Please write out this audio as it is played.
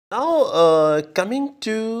Now, coming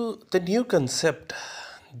to the new concept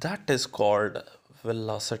that is called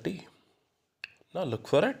velocity. Now, look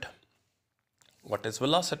for it. What is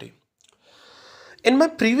velocity? In my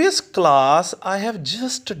previous class, I have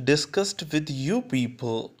just discussed with you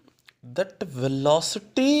people that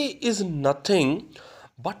velocity is nothing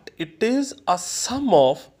but it is a sum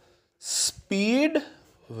of speed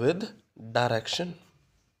with direction.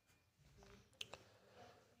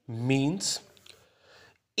 Means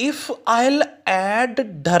if I'll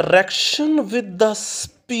add direction with the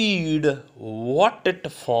speed, what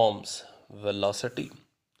it forms? Velocity.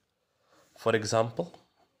 For example,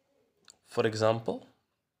 for example,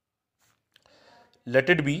 let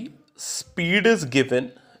it be speed is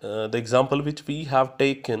given. The example which we have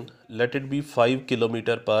taken, let it be 5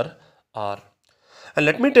 km per hour. And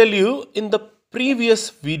let me tell you, in the previous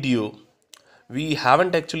video, we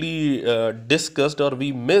haven't actually discussed or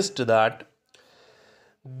we missed that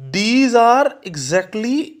these are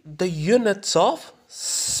exactly the units of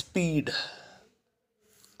speed.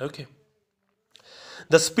 Okay.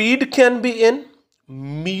 The speed can be in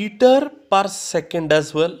meter per second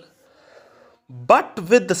as well. But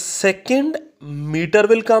with the second, meter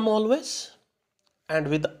will come always. And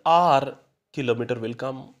with hour, kilometer will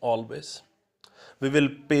come always. We will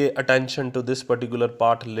pay attention to this particular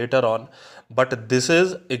part later on. But this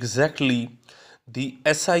is exactly the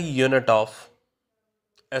SI unit of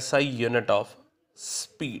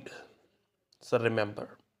speed. So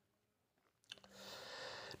remember.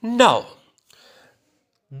 Now,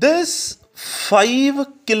 this 5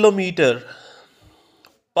 km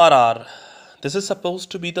per hour, this is supposed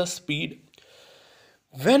to be the speed.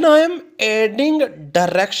 When I am adding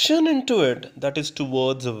direction into it, that is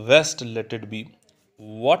towards west, let it be,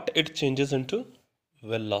 what it changes into?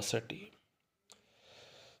 Velocity.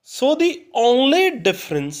 So the only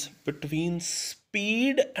difference between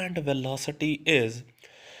speed and velocity is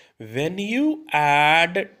when you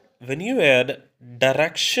add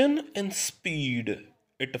direction and speed,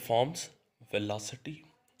 it forms velocity.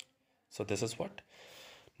 So this is what.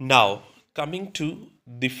 Now coming to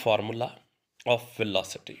the formula of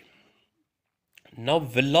velocity. Now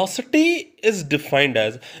velocity is defined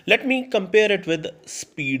as, let me compare it with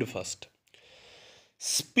speed first.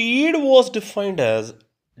 Speed was defined as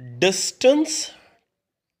distance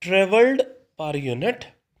traveled per unit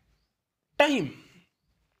time.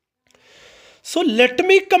 So let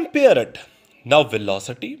me compare it. Now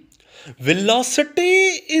velocity.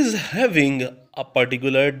 Velocity is having a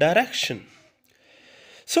particular direction.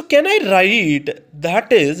 So can I write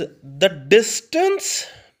that is the distance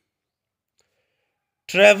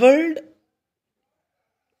traveled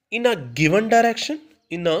in a given direction,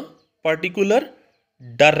 in a particular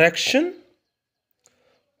direction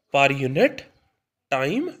per unit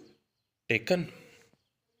time taken.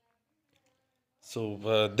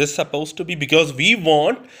 So this is supposed to be, because we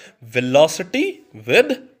want velocity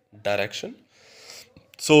with direction.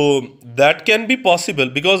 So that can be possible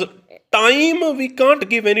because time, we can't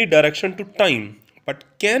give any direction to time. But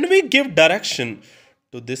can we give direction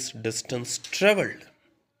to this distance traveled?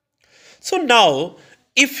 So now,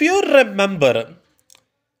 if you remember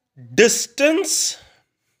distance,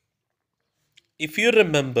 if you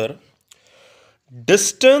remember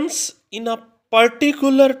distance in a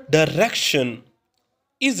particular direction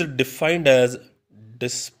is defined as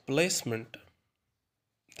displacement.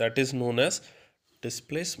 That is known as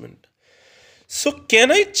displacement. So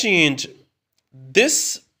can I change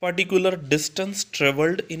this particular distance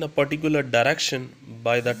traveled in a particular direction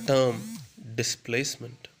by the term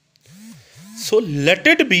displacement? So let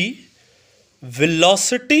it be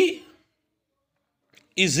velocity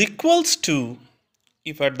is equals to,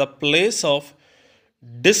 if at the place of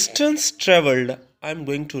distance traveled I am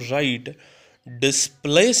going to write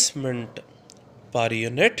displacement per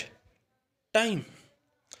unit time.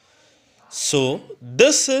 So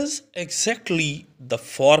this is exactly the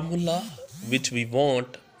formula which we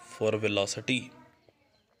want for velocity.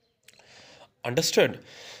 Understood?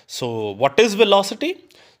 So what is velocity?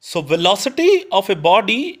 So velocity of a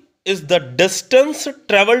body is the distance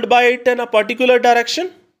traveled by it in a particular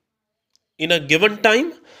direction in a given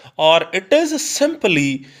time, or it is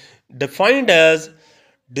simply defined as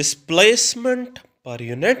displacement per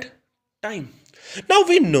unit time. Now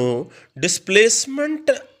we know displacement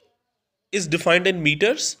is defined in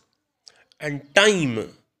meters and time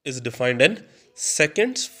is defined in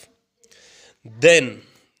seconds. Then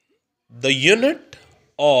the unit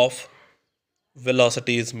of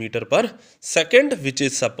velocity is meter per second, which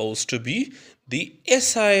is supposed to be the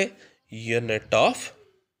SI unit of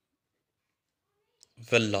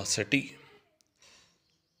velocity.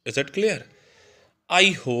 Is it clear?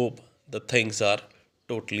 I hope the things are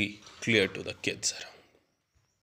totally clear to the kids around.